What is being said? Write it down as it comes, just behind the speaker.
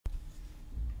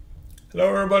Hello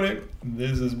everybody,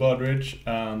 this is Budrich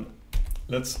and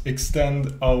let's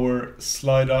extend our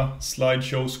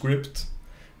slideshow script.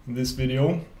 In this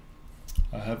video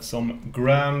I have some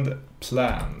grand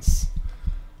plans.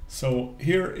 So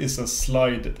here is a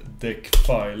SLIDEdeck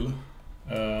file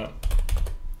and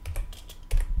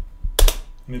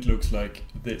it looks like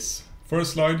this.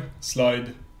 First slide,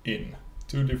 slide in.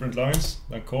 Two different lines,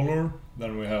 then color,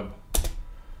 then we have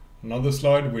another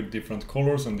slide with different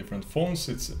colors and different fonts.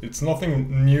 It's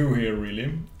nothing new here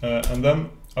really. And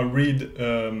then I read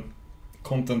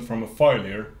content from a file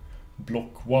here,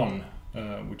 block 1,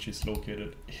 which is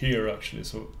located here actually.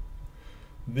 So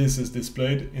this is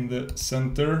displayed in the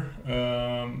center.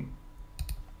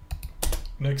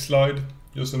 Next slide,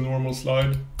 just a normal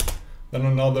slide. Then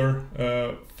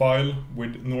another file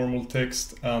with normal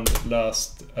text, and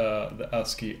last the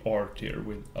ASCII art here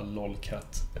with a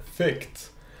lolcat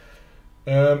effect.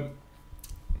 And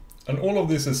all of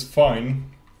this is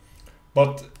fine,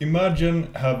 but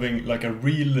imagine having like a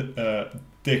real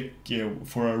deck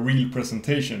for a real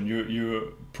presentation.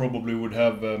 You probably would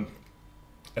have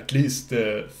at least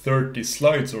 30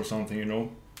 slides or something, you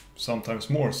know, sometimes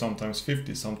more, sometimes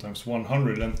 50, sometimes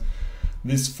 100, and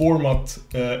this format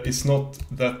is not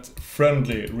that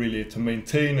friendly really to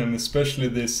maintain, and especially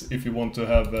this if you want to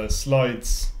have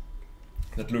slides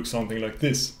that look something like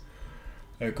this.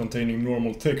 Containing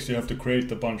normal text, you have to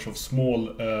create a bunch of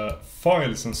small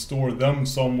files and store them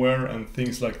somewhere and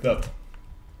things like that.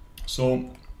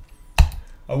 So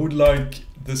I would like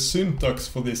the syntax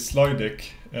for this slide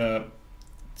deck to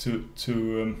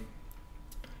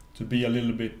be a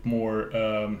little bit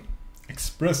more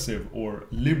expressive or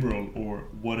liberal or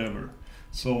whatever.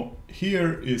 So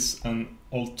here is an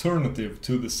alternative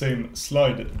to the same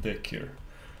slide deck here.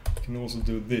 You can also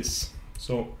do this.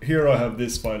 So here I have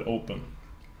this file open.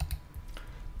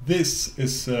 This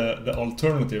is the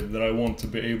alternative that I want to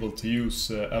be able to use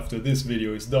after this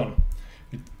video is done.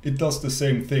 It does the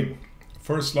same thing.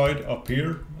 First slide up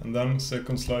here, and then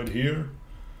second slide here.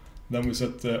 Then we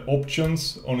set the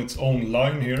options on its own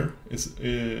line here.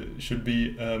 Should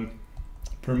be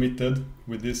permitted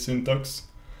with this syntax.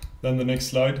 Then the next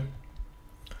slide.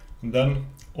 And then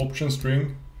option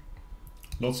string,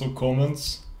 lots of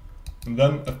comments. And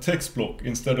then a text block.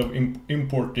 Instead of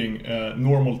importing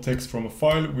normal text from a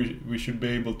file, we should be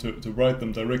able to write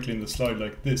them directly in the slide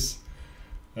like this.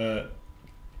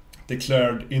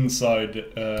 Declared inside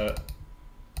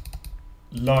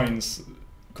lines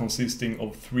consisting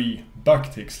of 3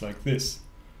 backticks like this.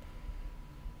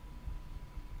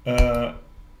 And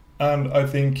I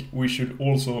think we should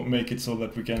also make it so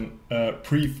that we can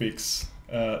prefix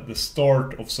the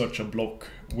start of such a block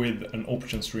with an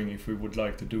option string if we would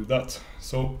like to do that.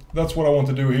 So that's what I want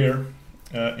to do here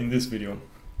in this video.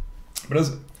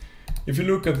 But if you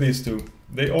look at these two,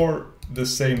 they are the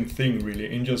same thing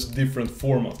really, in just different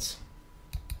formats.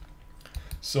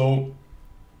 So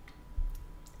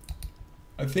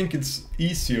I think it's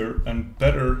easier and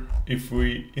better if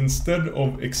we, instead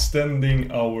of extending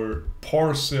our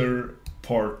parser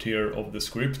part here of the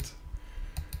script,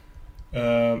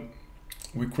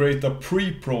 we create a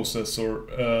preprocessor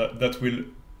that will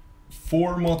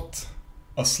format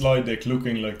a slide deck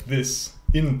looking like this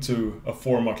into a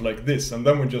format like this, and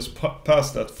then we just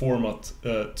pass that format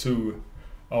to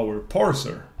our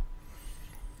parser.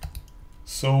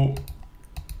 So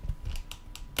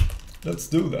let's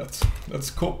do that. Let's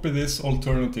copy this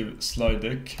alternative slide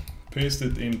deck, paste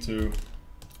it into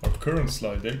our current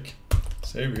slide deck,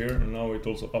 save here, and now it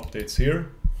also updates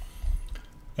here.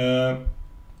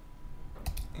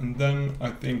 And then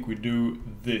I think we do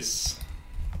this.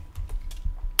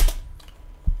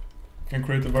 We can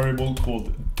create a variable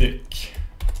called deck,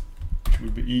 which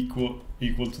will be equal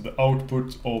to the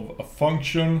output of a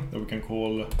function that we can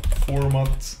call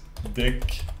format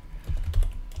deck,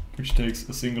 which takes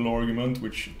a single argument,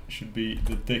 which should be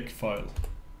the deck file.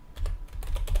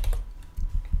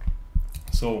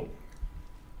 So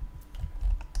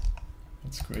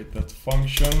let's create that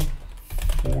function,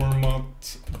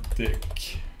 format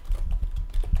deck.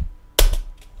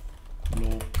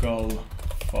 Local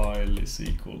file is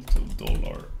equal to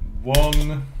 $1.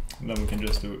 And then we can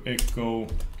just do echo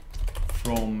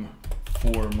from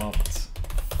format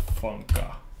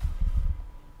funka.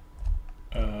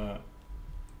 And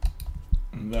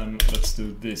then let's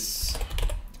do this,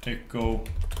 echo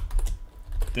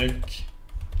deck.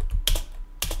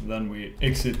 And then we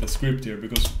exit the script here,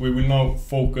 because we will now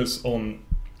focus on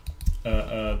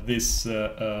this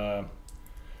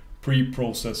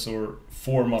preprocessor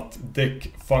format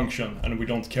deck function, and we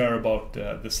don't care about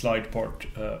the slide part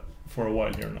for a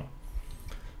while here now.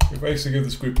 If I execute the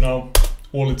script now,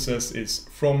 all it says is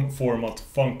from format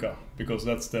funca, because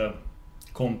that's the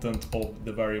content of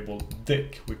the variable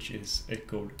deck, which is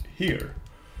echoed here.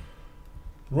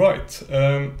 Right,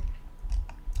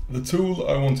 the tool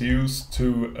I want to use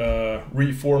to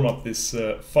reformat this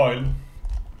file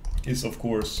is of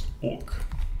course AWK,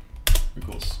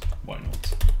 because why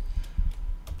not?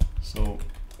 So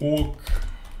AWK,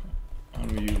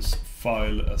 and we use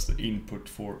file as the input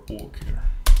for AWK here.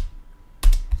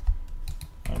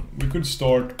 And we could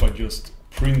start by just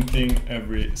printing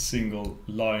every single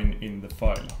line in the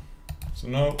file. So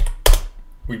now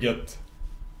we get,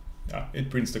 it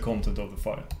prints the content of the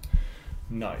file.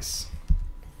 Nice.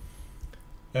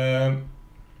 Yeah,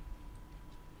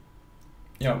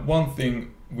 one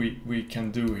thing we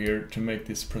can do here to make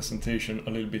this presentation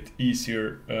a little bit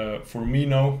easier for me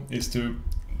now is to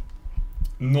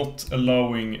not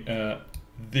allowing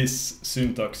this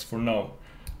syntax for now,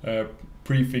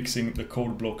 prefixing the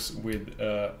code blocks with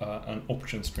an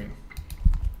option string.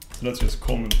 So let's just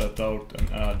comment that out and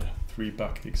add 3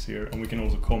 backticks here, and we can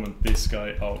also comment this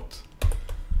guy out.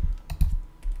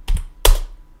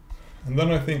 And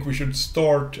then I think we should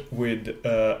start with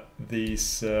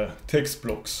these text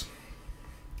blocks.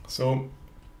 So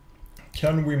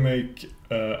can we make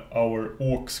our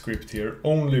AWK script here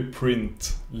only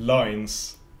print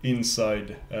lines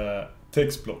inside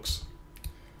text blocks?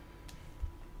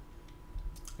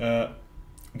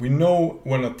 We know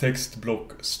when a text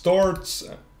block starts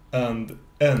and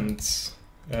ends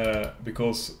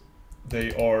because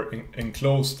they are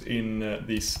enclosed in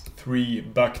these 3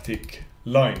 backtick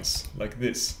lines like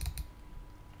this.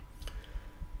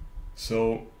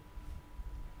 So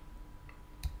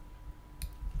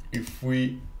if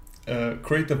we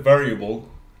create a variable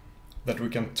that we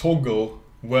can toggle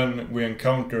when we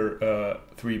encounter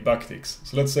 3 backticks.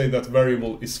 So let's say that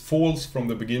variable is false from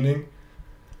the beginning.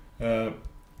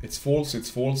 It's false, it's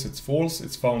false, it's false.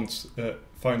 It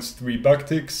finds 3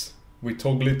 backticks. We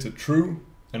toggle it to true,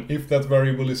 and if that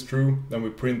variable is true, then we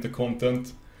print the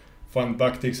content. Find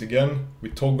backticks again. We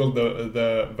toggle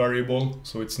the variable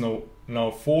so it's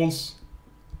now false.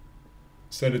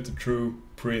 Set it to true.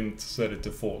 Print. Set it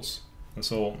to false, and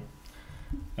so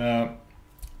on.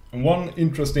 And one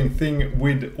interesting thing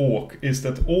with AWK is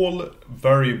that all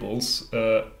variables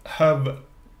have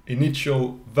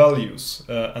initial values,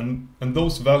 and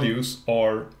those values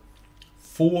are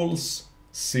false,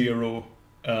 0,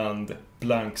 and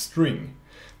blank string,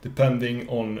 depending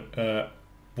on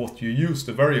what you use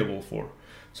the variable for.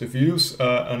 So if you use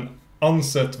an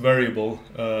unset variable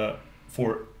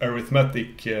for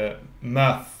arithmetic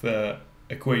math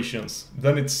equations,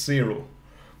 then it's 0.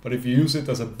 But if you use it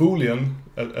as a boolean,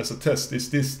 as a test,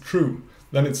 is this true?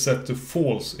 Then it's set to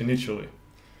false initially.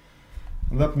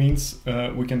 And that means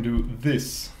we can do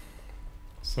this.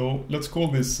 So let's call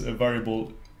this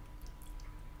variable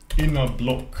in a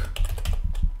block.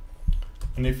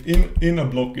 And if in a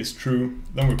block is true,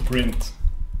 then we print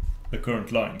the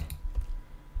current line.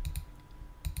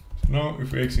 So now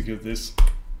if we execute this,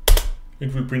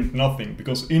 it will print nothing,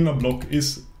 because in a block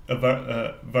is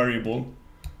a variable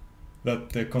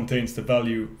that contains the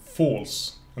value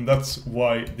false, and that's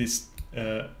why this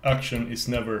action is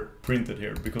never printed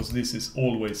here, because this is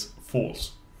always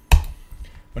false.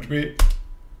 But we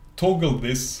toggle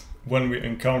this when we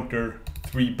encounter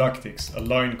 3 backticks, a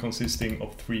line consisting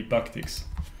of 3 backticks.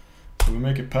 So we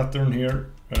make a pattern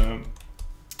here,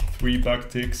 3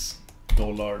 backticks,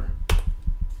 $/.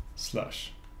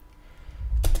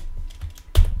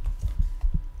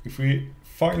 If we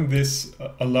find this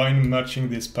a line matching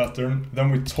this pattern, then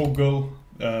we toggle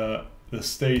the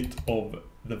state of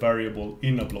the variable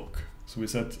in a block. So we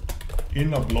set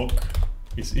in a block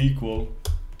is equal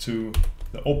to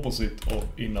the opposite of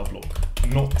in a block,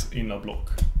 not in a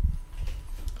block.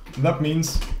 And that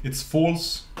means it's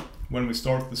false when we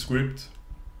start the script,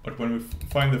 but when we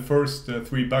find the first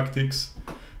 3 backticks,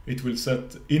 it will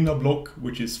set in a block,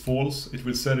 which is false. It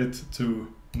will set it to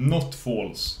not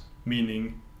false,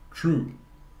 meaning true.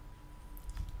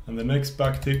 And the next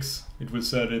backticks, it will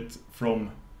set it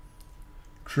from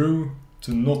true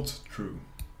to not true,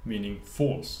 meaning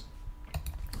false.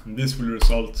 And this will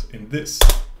result in this.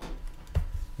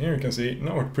 Here you can see,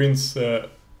 now it prints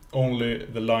only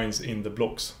the lines in the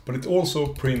blocks, but it also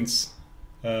prints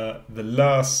the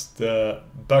last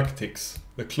backticks,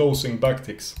 the closing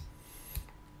backticks.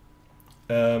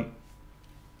 And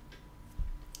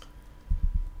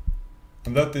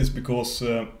that is because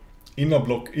in a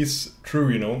block is true,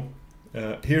 you know.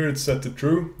 Here it's set to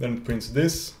true, then it prints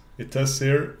this. It tests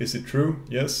here, is it true?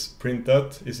 Yes, print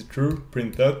that. Is it true?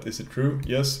 Print that. Is it true?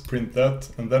 Yes, print that.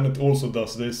 And then it also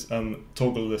does this and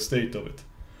toggle the state of it.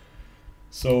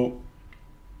 So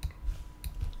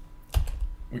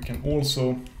we can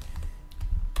also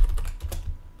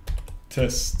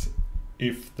test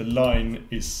if the line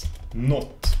is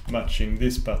not matching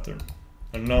this pattern.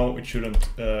 And now it shouldn't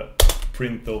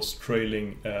print those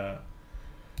trailing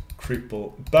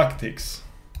triple backticks.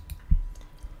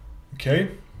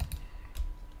 Okay,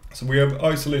 so we have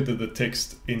isolated the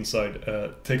text inside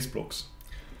text blocks.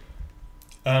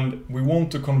 And we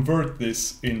want to convert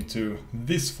this into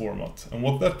this format. And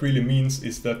what that really means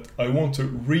is that I want to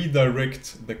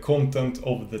redirect the content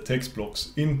of the text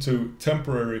blocks into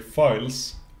temporary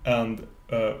files and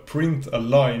print a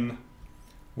line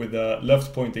with a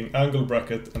left pointing angle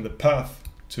bracket and the path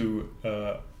to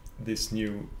this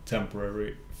new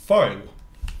temporary file.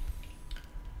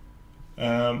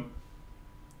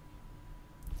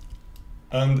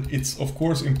 And it's of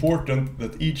course important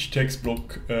that each text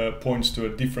block points to a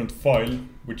different file,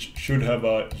 which should have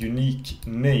a unique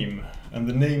name. And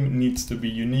the name needs to be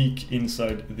unique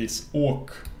inside this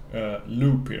AWK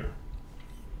loop here.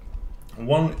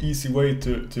 One easy way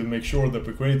to make sure that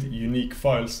we create unique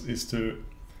files is to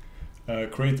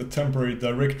create a temporary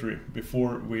directory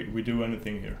before we do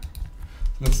anything here.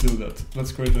 Let's do that.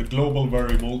 Let's create a global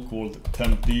variable called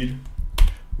tempdir,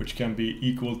 which can be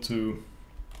equal to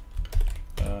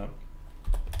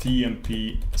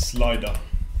tmp SLIDEdeck.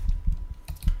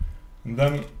 And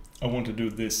then I want to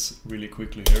do this really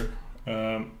quickly here.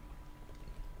 I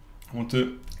want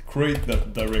to create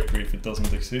that directory if it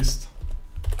doesn't exist.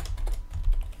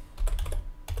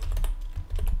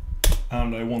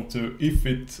 And I want to, if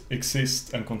it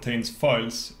exists and contains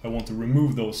files, I want to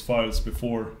remove those files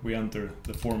before we enter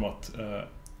the forMAT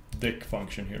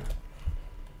function here.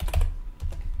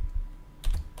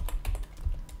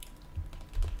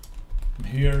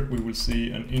 Here we will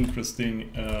see an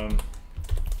interesting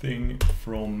thing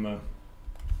from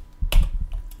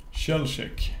shell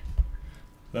check,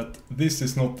 that this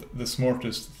is not the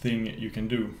smartest thing you can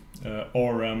do,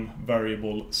 rm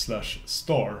variable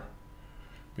 /star,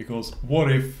 because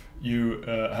what if you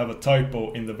have a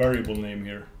typo in the variable name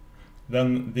here?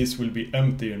 Then this will be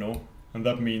empty, you know, and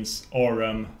that means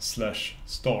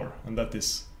rm/star, and that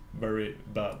is very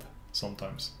bad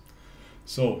sometimes.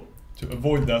 So to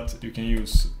avoid that, you can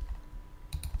use :,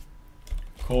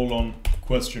 and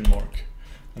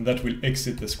that will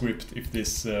exit the script if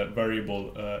this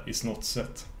variable is not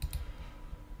set.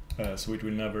 So it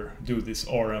will never do this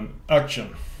rm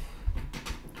action.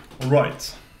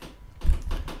 Alright.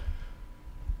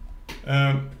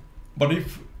 But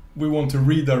if we want to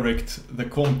redirect the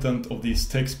content of these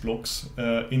text blocks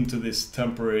into this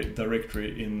temporary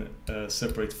directory in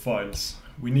separate files,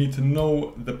 we need to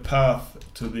know the path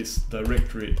to this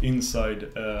directory inside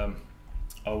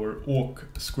our AWK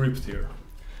script here.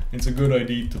 It's a good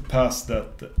idea to pass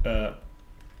that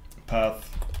path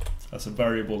as a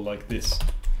variable like this.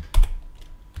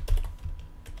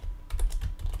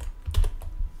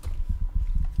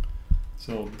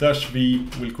 So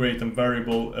 -v will create a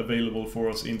variable available for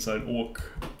us inside AWK.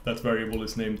 That variable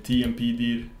is named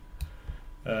tmpdir,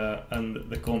 and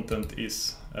the content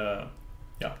is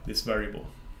this variable.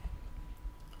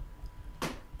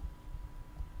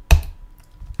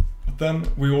 But then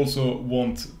we also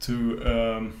want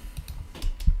to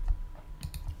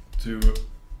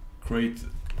create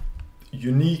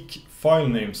unique file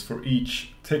names for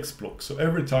each text block. So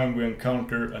every time we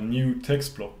encounter a new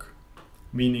text block,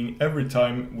 meaning every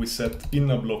time we set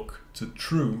in a block to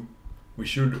true, we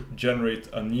should generate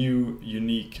a new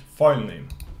unique file name.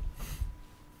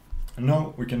 And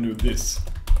now we can do this.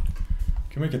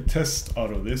 We can make a test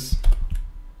out of this.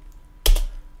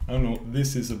 I don't know,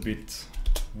 this is a bit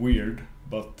weird,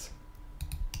 but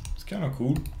it's kind of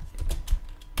cool.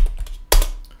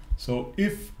 So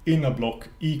if in a block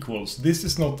equals, this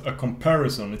is not a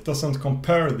comparison, it doesn't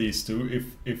compare these two.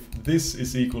 If this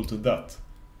is equal to that,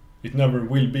 it never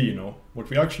will be, you know. What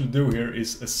we actually do here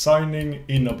is assigning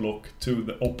in a block to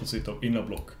the opposite of in a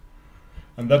block.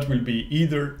 And that will be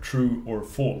either true or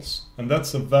false. And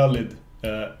that's a valid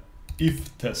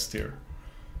if test here.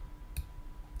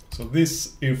 So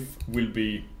this if will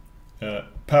be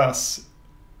pass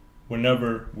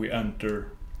whenever we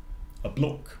enter a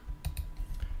block.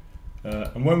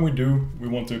 And when we do, we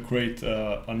want to create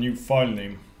a new file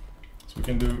name. So we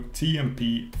can do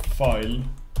tmp file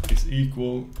is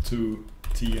equal to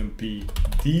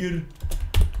tmpdir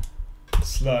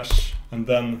 / and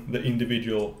then the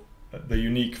individual, the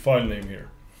unique file name here.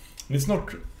 And it's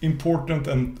not important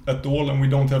at all, and we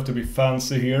don't have to be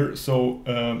fancy here. So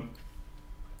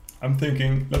I'm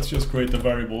thinking, let's just create a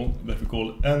variable that we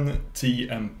call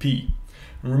ntmp.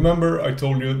 Remember, I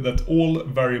told you that all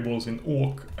variables in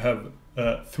AWK have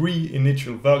 3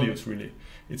 initial values really.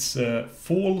 It's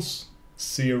false,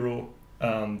 0,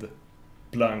 and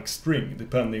blank string,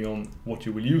 depending on what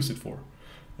you will use it for.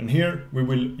 And here we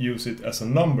will use it as a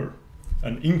number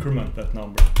and increment that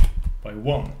number by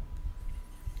 1.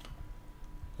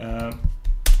 And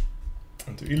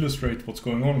to illustrate what's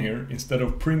going on here, instead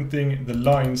of printing the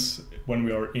lines when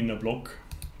we are in a block,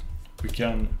 we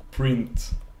can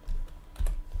print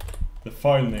the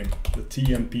file name, the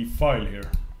TMP file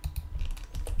here.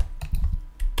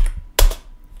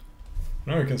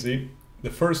 Now you can see the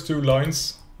first 2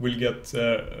 lines will get,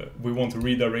 we want to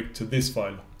redirect to this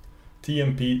file,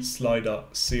 TMP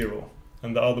SLIDE0,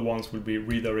 and the other ones will be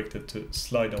redirected to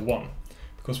SLIDE1,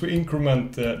 because we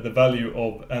increment the value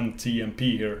of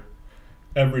nTMP here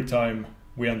every time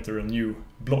we enter a new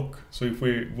block. So if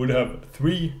we would have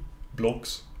 3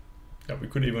 blocks, yeah, we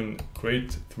could even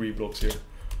create 3 blocks here.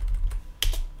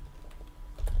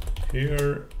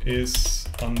 Here is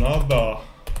another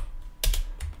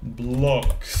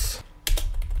blocks.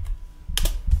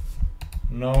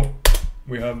 Now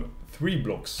we have 3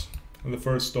 blocks, and the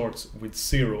first starts with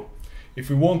 0. If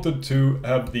we wanted to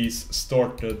have these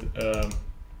started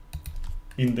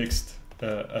indexed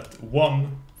at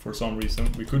 1 for some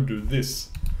reason, we could do this,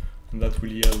 and that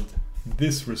will yield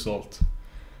this result.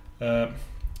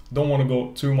 Don't want to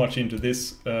go too much into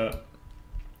this.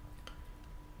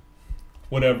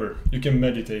 Whatever, you can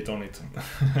meditate on it.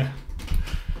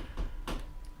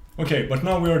 Okay, but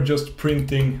now we are just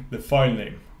printing the file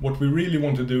name. What we really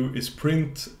want to do is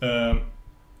print the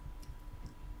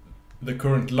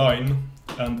current line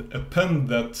and append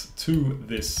that to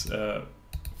this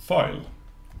file,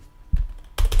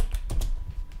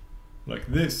 like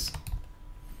this.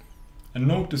 And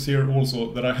notice here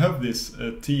also that I have this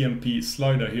TMP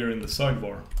slider here in the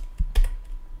sidebar.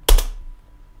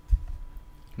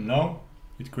 Now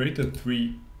it created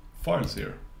 3 files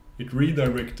here. It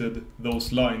redirected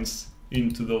those lines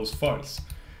into those files,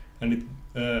 and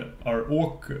our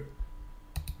AWK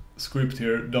script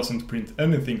here doesn't print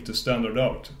anything to standard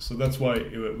out, so that's why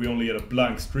we only get a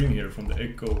blank string here from the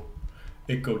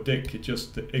echo deck. It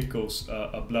just echoes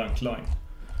a blank line.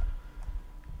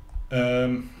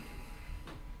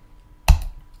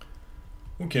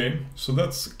 Okay, so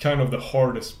that's kind of the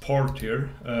hardest part here.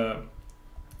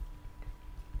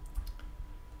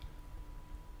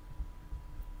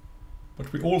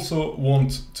 But we also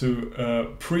want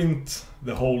to print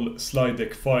the whole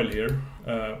SLIDEdeck file here.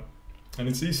 And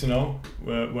it's easy now,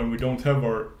 when we don't have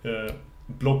our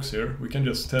blocks here, we can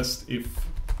just test if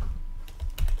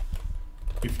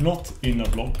not in a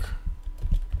block,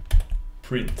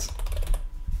 print.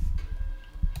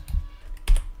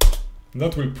 And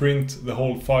that will print the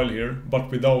whole file here, but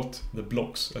without the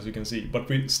blocks, as you can see. But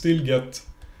we still get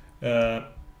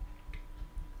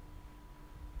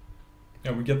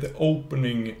we get the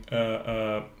opening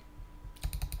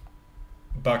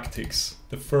backticks,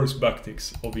 the first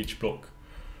backticks of each block.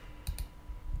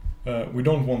 We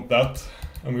don't want that,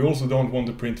 and we also don't want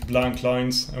to print blank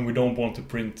lines, and we don't want to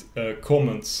print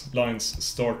comments, lines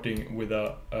starting with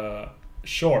a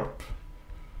sharp.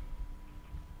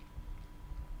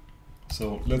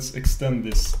 So let's extend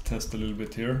this test a little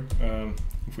bit here.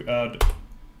 If we add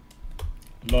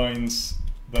lines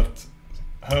that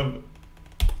have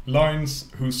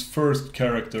lines whose first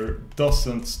character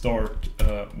doesn't start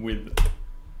with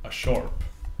a sharp.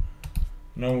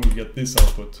 Now we get this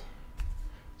output.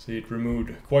 See, it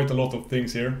removed quite a lot of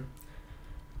things here.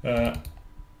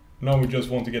 Now we just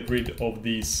want to get rid of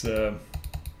these 3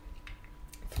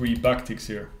 backticks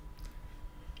here.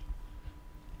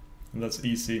 And that's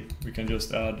easy. We can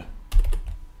just add,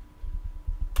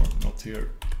 or not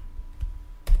here,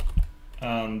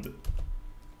 and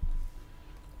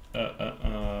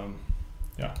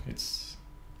yeah, it's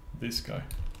this guy.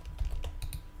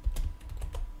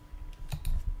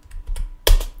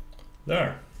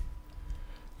 There.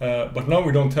 But now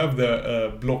we don't have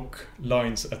the block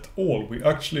lines at all. We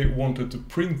actually wanted to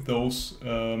print those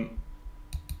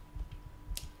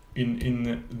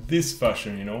in this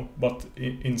fashion, you know, but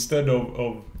instead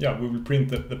of yeah, we will print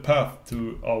the path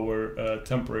to our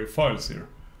temporary files here.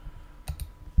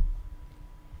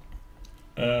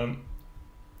 And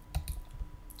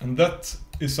that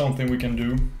is something we can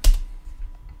do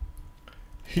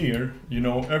here. You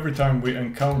know, every time we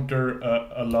encounter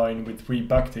a line with 3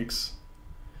 backticks,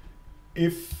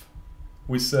 if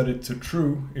we set it to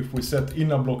true, if we set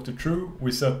in a block to true, we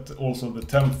set also the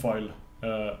temp file,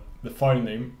 the file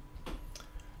name.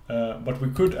 But we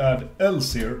could add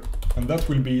else here, and that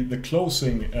will be the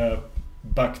closing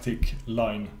backtick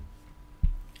line.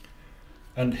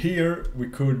 And here we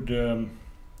could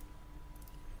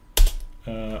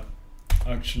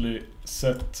actually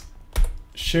set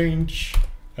change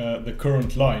the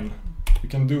current line, we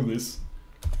can do this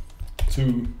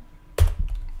to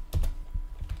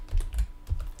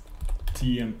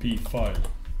TMP file.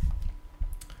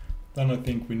 Then I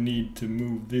think we need to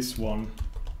move this one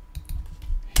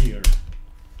here,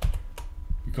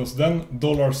 because then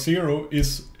 $0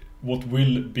 is what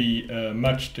will be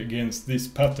matched against this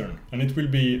pattern, and it will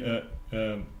be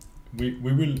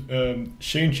we will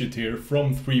change it here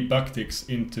from 3 backticks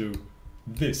into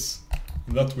this,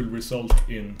 and that will result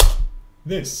in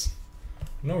this.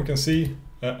 Now we can see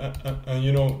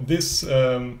you know, this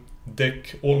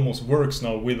deck almost works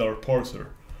now with our parser.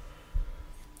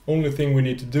 Only thing we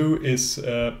need to do is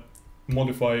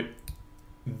modify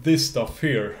this stuff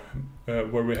here,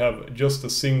 where we have just a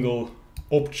single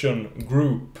option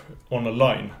group on a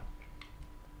line.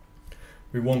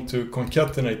 We want to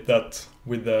concatenate that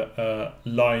with the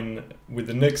line, with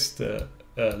the next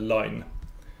line.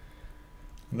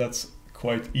 That's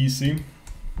quite easy. We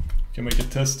can make a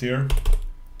test here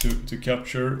to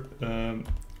capture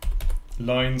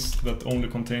lines that only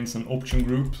contains an option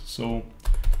group. So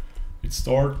it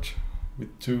starts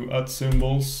with 2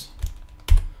 @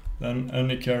 then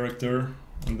any character,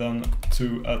 and then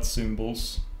 2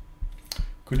 @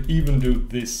 Could even do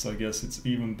this, I guess it's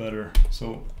even better.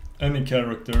 So any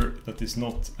character that is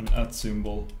not an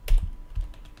 @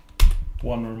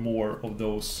 one or more of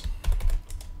those.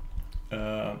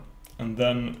 And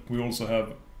then we also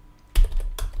have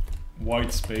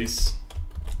white space,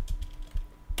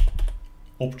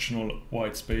 optional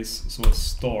white space, so a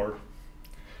star.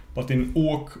 But in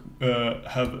AWK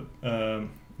have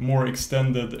more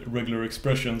extended regular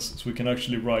expressions, so we can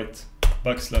actually write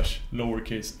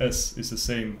 \lowercase s is the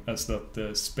same as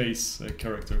that space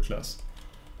character class.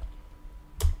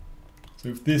 So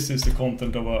if this is the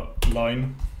content of a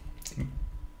line,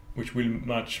 which will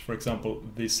match, for example,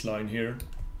 this line here,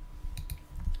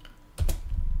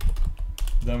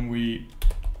 then we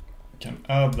can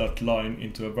add that line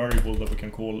into a variable that we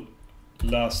can call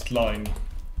last line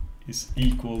is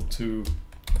equal to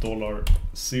 $0,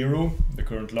 the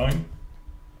current line.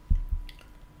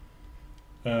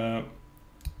 And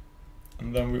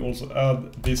then we also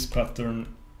add this pattern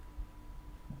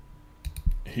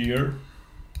here,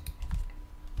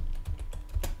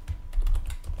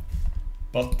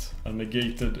 but a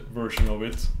negated version of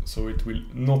it, so it will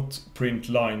not print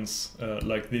lines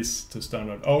like this to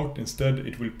standard out. Instead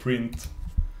it will print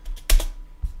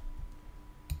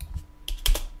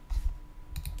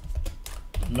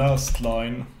last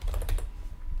line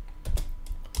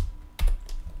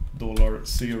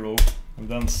 $0 and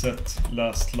then set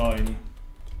last line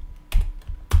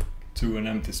to an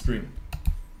empty string.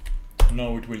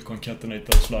 Now it will concatenate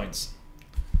those lines.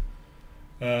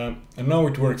 And now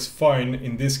it works fine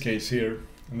in this case here,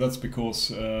 and that's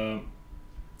because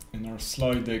in our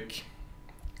SLIDEdeck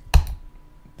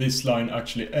this line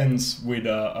actually ends with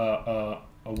a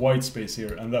white space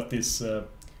here, and that is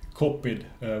copied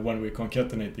when we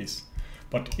concatenate this.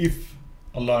 But if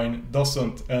a line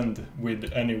doesn't end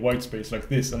with any white space like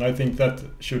this, and I think that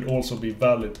should also be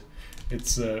valid,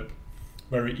 it's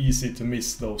very easy to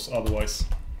miss those otherwise.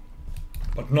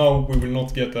 But now we will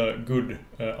not get a good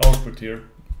output here.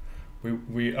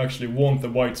 We actually want the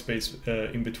white space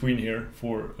in between here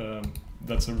for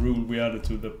that's a rule we added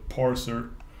to the parser.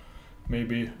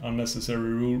 Maybe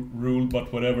unnecessary rule,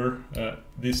 but whatever.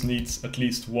 This needs at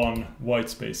least one white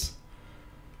space.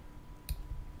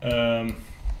 But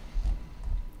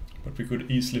we could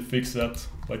easily fix that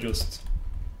by just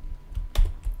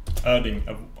adding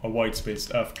a white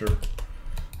space after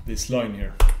this line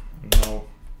here. And now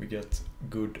we get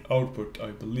good output,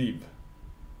 I believe.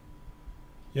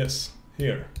 Yes,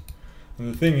 here.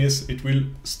 And the thing is, it will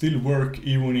still work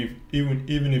even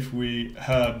if we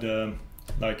had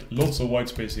like lots of white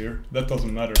space here. That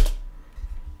doesn't matter.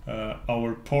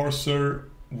 Our parser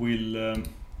will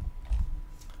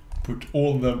put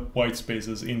all the white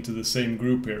spaces into the same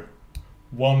group here.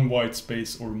 One white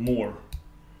space or more.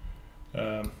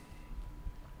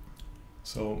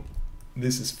 So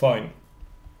this is fine.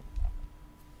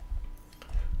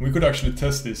 We could actually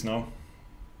test this now.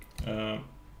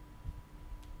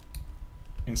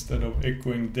 Instead of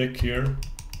echoing deck here,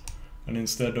 and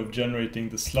instead of generating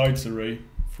the slides array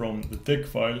from the deck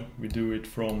file, we do it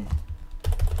from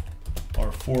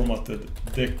our formatted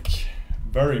deck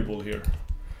variable here.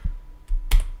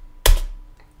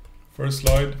 First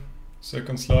slide,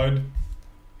 second slide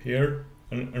here,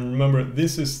 and remember,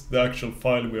 this is the actual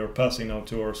file we are passing now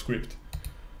to our script.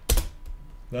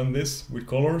 Then this with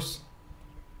colors.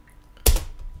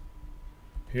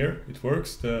 Here it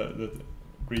works, that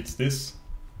reads this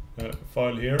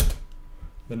file here,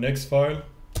 the next file,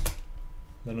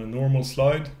 then a normal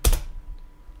slide,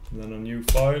 then a new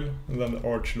file, and then the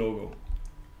Arch logo.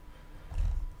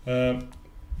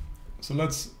 So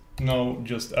let's now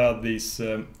just add these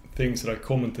things that I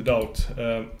commented out.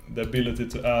 The ability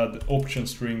to add option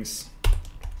strings,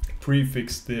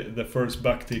 prefix the first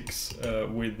backticks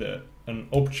with an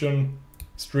option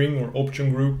string or option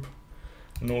group,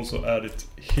 and also add it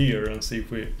here and see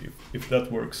if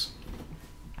that works.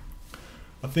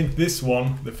 I think this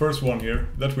one, the first one here,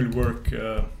 that will work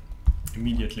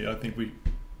immediately. I think we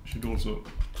should also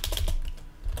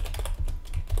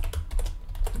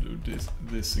do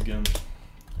this again.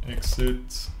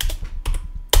 Exit.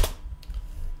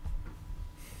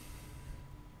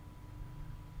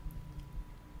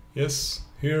 Yes,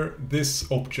 here,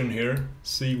 this option here,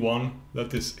 C1,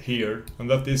 that is here, and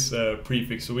that is a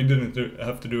prefix, so we didn't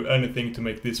have to do anything to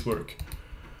make this work.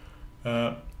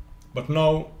 But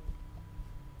now,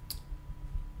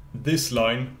 this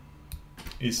line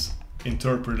is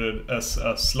interpreted as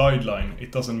a slide line.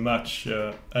 It doesn't match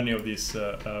any of these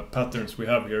patterns we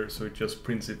have here, so it just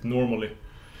prints it normally.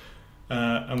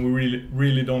 And we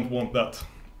really don't want that.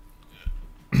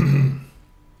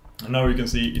 And now you can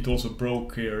see it also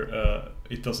broke here.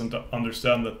 It doesn't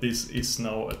understand that this is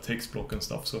now a text block and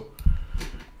stuff. So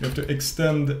you have to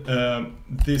extend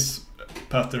this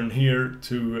pattern here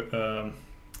to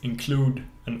include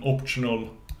an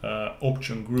optional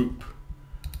option group.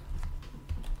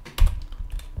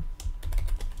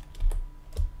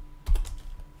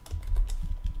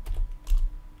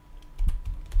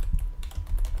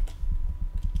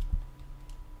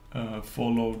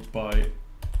 Followed by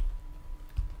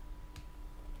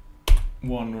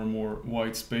one or more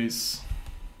white space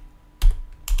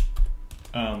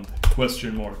and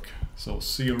question mark. So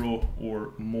 0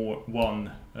 or more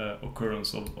 1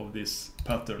 occurrence of this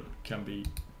pattern can be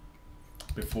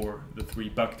before the 3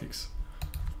 backticks.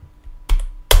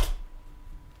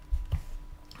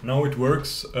 Now it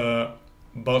works,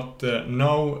 but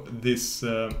now this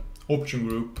option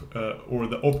group or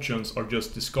the options are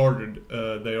just discarded.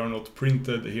 They are not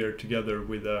printed here together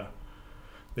with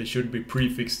they should be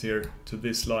prefixed here to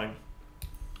this line.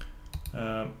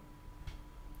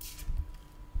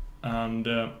 And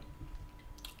I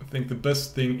think the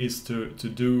best thing is to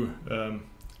do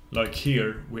like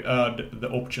here, we add the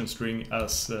option string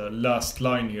as last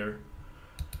line here.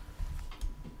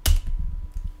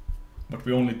 But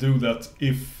we only do that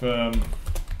if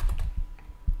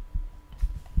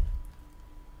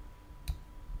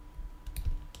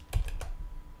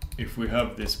we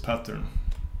have this pattern.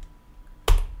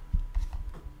 You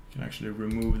can actually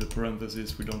remove the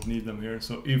parentheses, we don't need them here.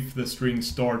 So if the string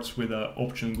starts with an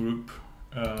option group,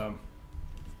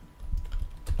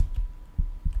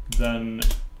 then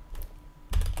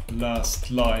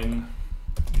last line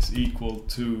is equal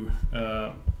to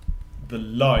the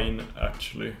line,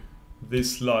 actually,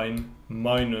 this line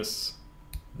minus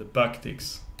the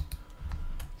backticks.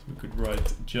 So we could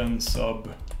write gen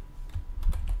sub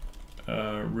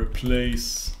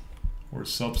replace or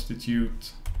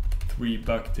substitute 3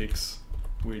 backticks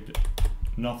with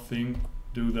nothing.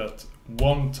 Do that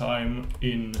 1 time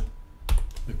in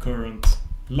the current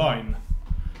line.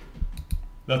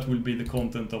 That will be the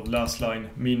content of last line,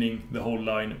 meaning the whole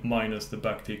line, minus the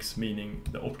backticks, meaning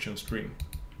the option string.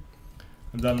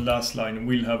 And then last line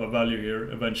will have a value here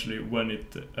eventually when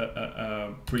it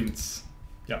prints,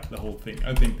 yeah, the whole thing.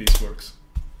 I think this works.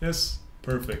 Yes,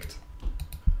 perfect.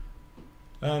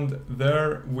 And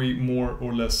there we more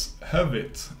or less have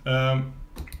it.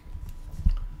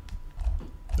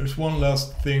 There's one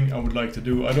last thing I would like to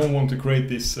do. I don't want to create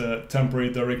this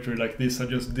temporary directory like this. I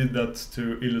just did that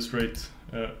to illustrate,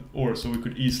 or so we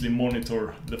could easily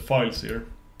monitor the files here.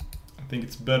 I think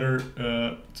it's better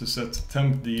to set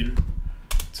tempdir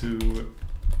to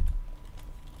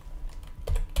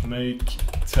make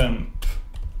temp-d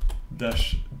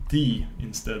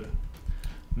instead.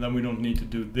 And then we don't need to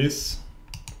do this.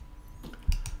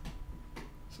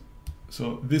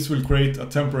 So this will create a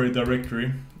temporary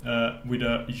directory with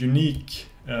a unique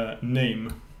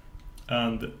name,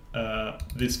 and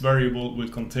this variable will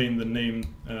contain the name,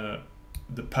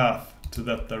 the path to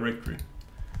that directory.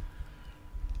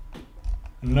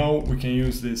 Now we can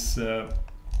use this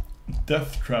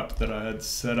death trap that I had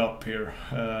set up here,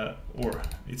 or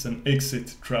it's an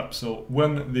exit trap. So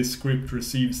when this script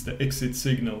receives the exit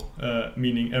signal,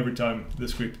 meaning every time the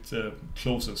script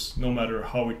closes, no matter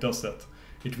how it does that,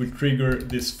 it will trigger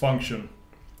this function,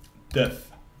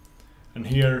 death. And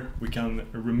here we can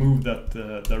remove that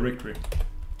directory.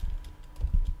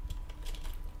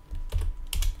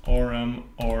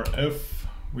 rmrf,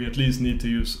 we at least need to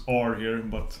use R here,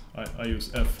 but I use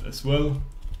F as well.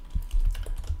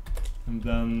 and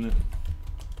then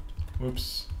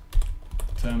whoops,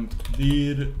 temp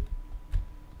dir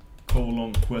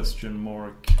colon question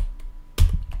mark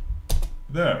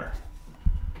there.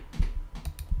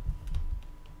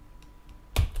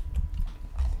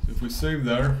 So if we save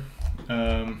there,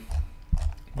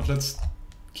 but let's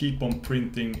keep on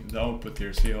printing the output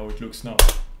here, see how it looks now.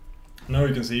 Now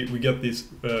you can see we get these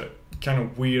kind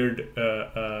of weird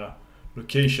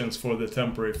locations for the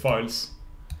temporary files,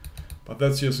 but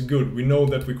that's just good. We know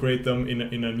that we create them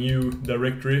in a new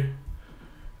directory.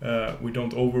 We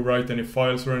don't overwrite any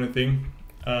files or anything,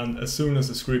 and as soon as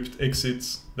the script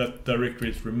exits, that directory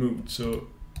is removed. So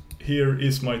here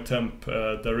is my temp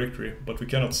directory, but we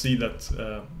cannot see that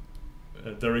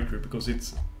directory because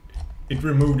it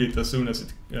removed it as soon as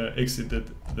it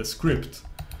exited the script.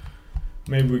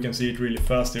 Maybe we can see it really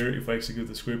fast here. If I execute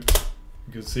the script,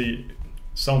 you can see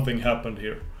something happened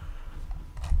here.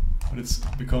 But it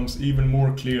becomes even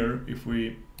more clear if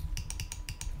we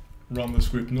run the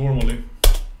script normally.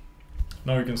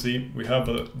 Now you can see we have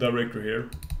a directory here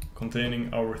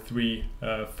containing our 3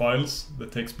 files, the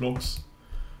text blocks.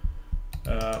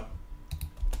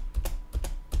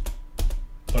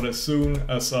 But as soon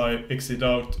as I exit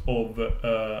out of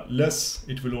less,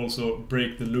 it will also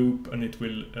break the loop, and it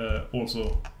will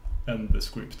also end the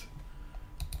script.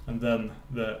 And then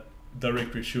the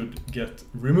directory should get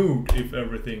removed if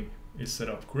everything is set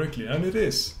up correctly. And it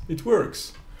is. It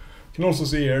works. You can also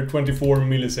see here 24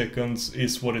 milliseconds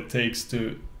is what it takes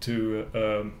to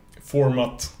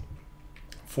format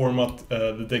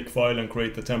the deck file and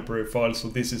create a temporary file. So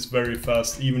this is very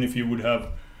fast, even if you would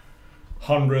have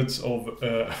hundreds of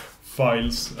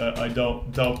files. I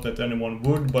doubt that anyone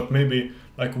would, but maybe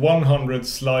like 100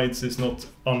 slides is not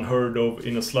unheard of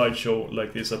in a slideshow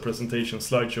like this, a presentation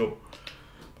slideshow.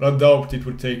 But I doubt it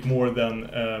would take more than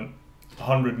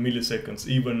 100 milliseconds,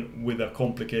 even with a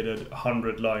complicated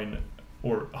 100 line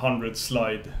or 100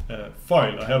 slide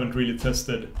file. I haven't really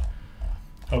tested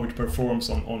how it performs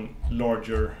on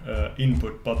larger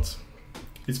input, but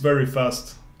it's very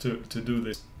fast to do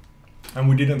this. And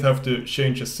we didn't have to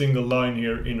change a single line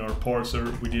here in our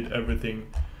parser. We did everything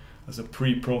as a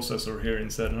preprocessor here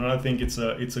instead, and I think it's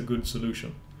a good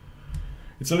solution.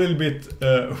 It's a little bit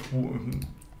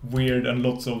weird and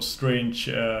lots of strange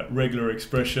regular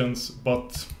expressions,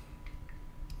 but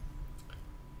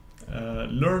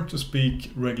learn to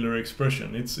speak regular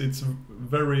expression. It's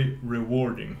very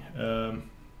rewarding.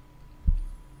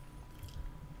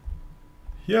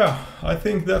 Yeah, I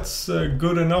think that's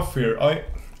good enough here.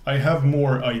 I have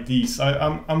more ideas.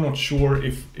 I'm not sure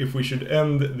if we should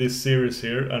end this series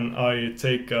here and I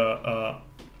take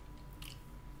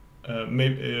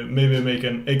maybe make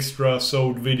an extra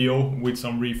sewed video with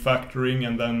some refactoring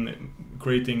and then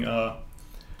creating a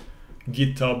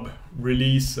GitHub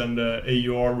release and a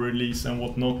AUR release and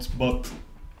whatnot. But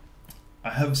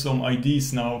I have some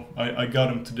ideas now. I got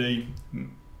them today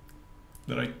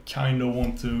that I kind of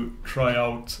want to try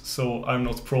out, so I'm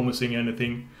not promising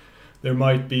anything. There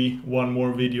might be one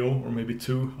more video, or maybe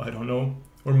 2, I don't know,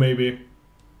 or maybe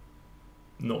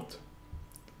not.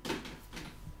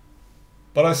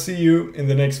 But I see you in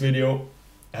the next video.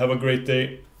 Have a great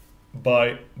day.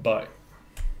 Bye.